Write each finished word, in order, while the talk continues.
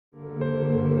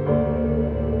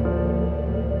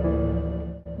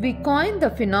We coined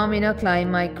the phenomena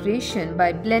climigration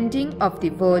by blending of the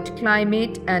word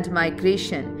climate and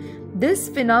migration. This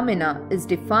phenomena is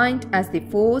defined as the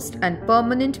forced and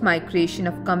permanent migration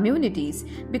of communities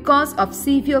because of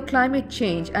severe climate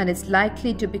change and is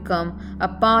likely to become a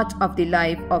part of the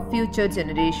life of future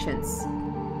generations.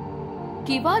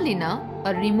 Kivalina,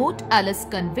 a remote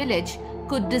Alaskan village,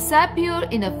 could disappear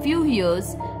in a few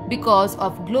years because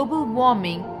of global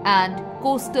warming and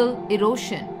coastal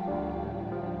erosion.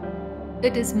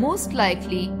 It is most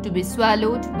likely to be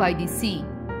swallowed by the sea.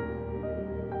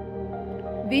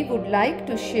 We would like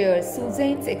to share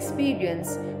Suzane's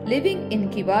experience living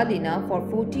in Kivalina for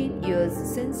 14 years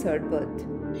since her birth.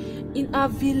 In our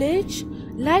village,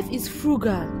 life is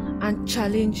frugal and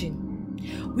challenging.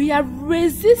 We are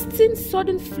resisting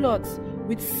sudden floods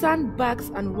with sandbags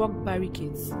and rock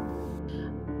barricades.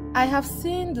 I have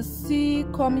seen the sea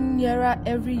coming nearer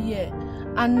every year,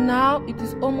 and now it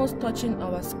is almost touching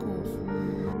our schools.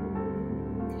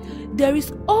 There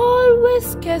is always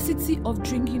scarcity of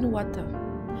drinking water.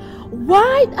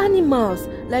 Wild animals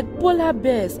like polar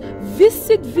bears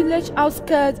visit village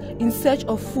outskirts in search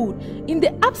of food in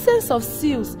the absence of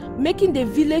seals, making the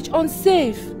village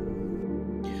unsafe.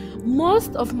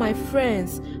 Most of my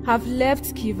friends have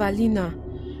left Kivalina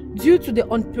due to the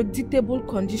unpredictable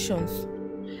conditions.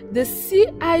 The sea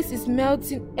ice is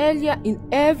melting earlier in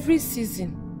every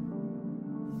season.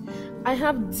 I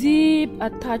have deep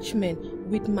attachment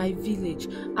with my village,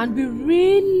 and we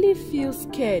really feel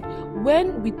scared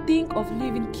when we think of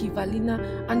leaving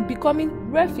Kivalina and becoming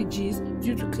refugees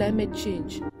due to climate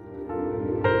change.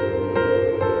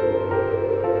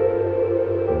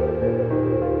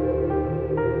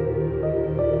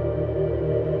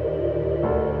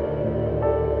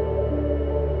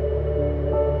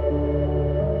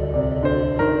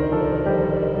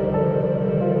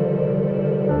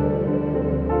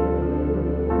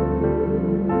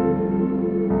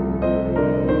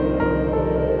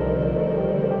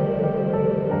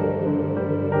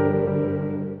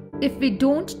 If we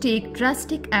don't take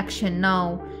drastic action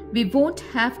now, we won't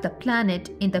have the planet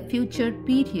in the future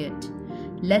period.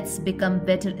 Let's become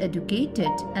better educated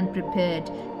and prepared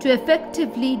to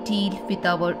effectively deal with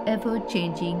our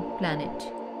ever-changing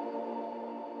planet.